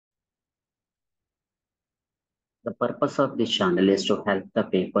The purpose of this channel is to help the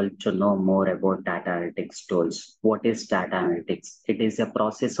people to know more about data analytics tools. What is data analytics? It is a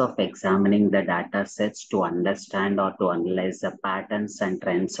process of examining the data sets to understand or to analyze the patterns and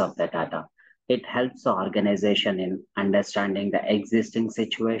trends of the data. It helps the organization in understanding the existing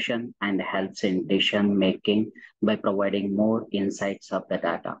situation and helps in decision making by providing more insights of the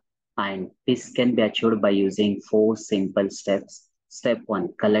data. And this can be achieved by using four simple steps. Step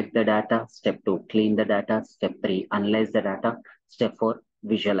one, collect the data. Step two, clean the data. Step three, analyze the data. Step four,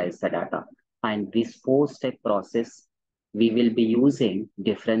 visualize the data. And this four-step process, we will be using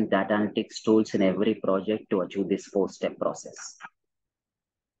different data analytics tools in every project to achieve this four-step process.